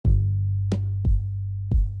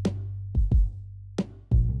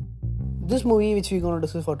this movie which we're going to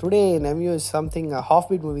discuss for today in Mview is something a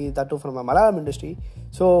half-beat movie, that too from a Malayalam industry.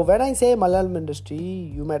 So when I say Malayalam industry,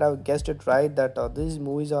 you might have guessed it right that these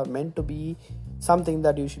movies are meant to be something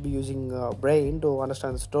that you should be using brain to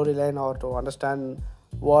understand the storyline or to understand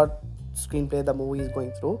what screenplay the movie is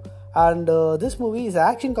going through. And this movie is an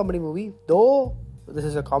action comedy movie. Though this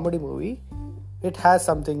is a comedy movie, it has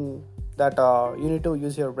something that you need to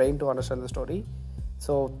use your brain to understand the story.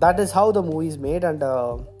 So that is how the movie is made, and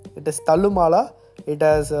it is Thallumaala. It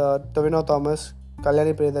has Tovino Thomas,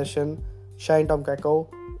 Kalyani Priyadarshan, Shine Tom Kako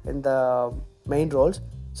in the main roles.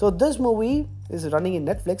 So this movie is running in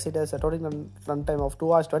Netflix. It has a total runtime of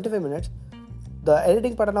 2 hours 25 minutes. The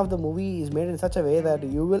editing pattern of the movie is made in such a way that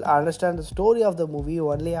you will understand the story of the movie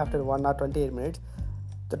only after 1 hour 28 minutes.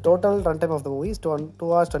 The total runtime of the movie is 2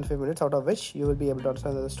 hours 25 minutes, out of which you will be able to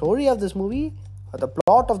understand the story of this movie or the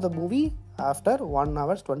plot of the movie after 1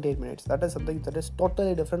 hour 28 minutes. That is something that is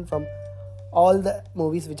totally different from all the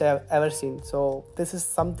movies which I have ever seen. So this is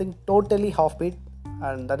something totally half-beat,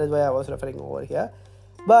 and that is why I was referring over here.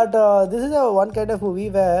 But this is a one kind of movie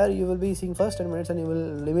where you will be seeing first 10 minutes and you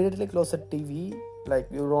will immediately close the TV, like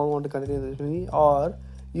you don't want to continue this movie, or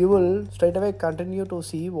you will straight away continue to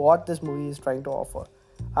see what this movie is trying to offer.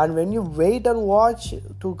 And when you wait and watch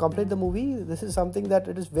to complete the movie, this is something that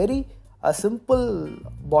it is very a simple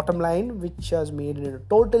bottom line which has made in a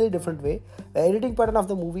totally different way. The editing pattern of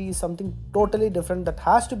the movie is something totally different that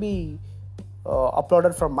has to be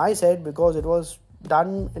uploaded from my side, because it was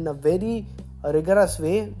done in a very rigorous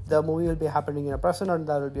way. The movie will be happening in a present, and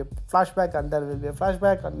there will be a flashback, and there will be a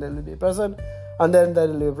flashback, and there will be a present, and then there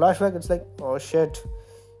will be a flashback. It's like, oh shit,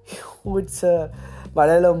 it's a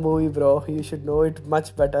Malayalam movie, bro. You should know it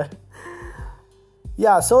much better.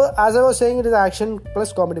 Yeah, so as I was saying, it is an action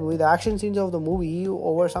plus comedy movie. The action scenes of the movie,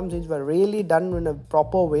 over some scenes, were really done in a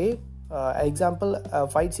proper way. Example, a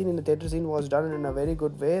fight scene in the theatre scene was done in a very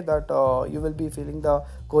good way, that you will be feeling the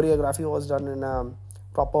choreography was done in a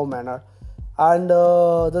proper manner. And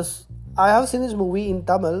I have seen this movie in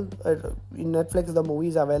Tamil. In Netflix, the movie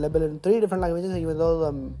is available in 3 different languages, even though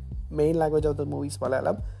the main language of the movie is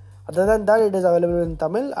Malayalam. Other than that, it is available in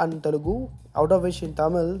Tamil and Telugu, out of which in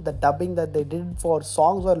Tamil, the dubbing that they did for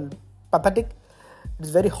songs were pathetic.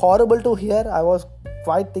 It's very horrible to hear. I was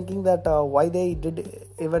quite thinking that why they did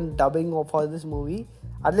even dubbing for this movie.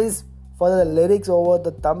 At least for the lyrics over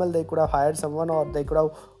the Tamil, they could have hired someone, or they could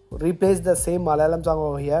have replaced the same Malayalam song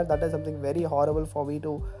over here. That is something very horrible for me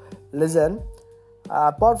to listen.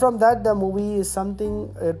 Apart from that, the movie is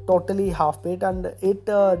something totally half-baked, and it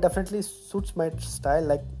definitely suits my style.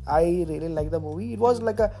 Like, I really like the movie. It was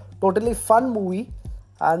like a totally fun movie,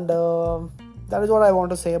 and that is what I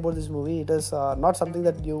want to say about this movie. It is not something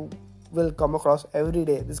that you will come across every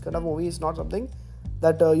day. This kind of movie is not something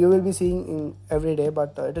that you will be seeing in every day,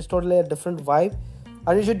 but it is totally a different vibe,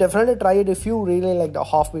 and you should definitely try it if you really like the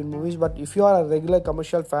half-beat movies. But if you are a regular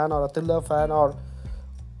commercial fan or a thriller fan or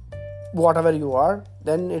whatever you are,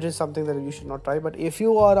 then it is something that you should not try. But if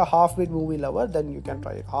you are a half-beat movie lover, then you can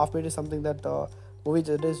try it. Half-beat is something that movie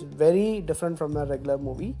that is very different from a regular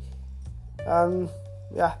movie. And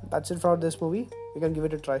yeah, that's it for this movie. You can give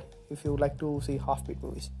it a try if you like to see half-beat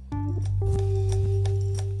movies.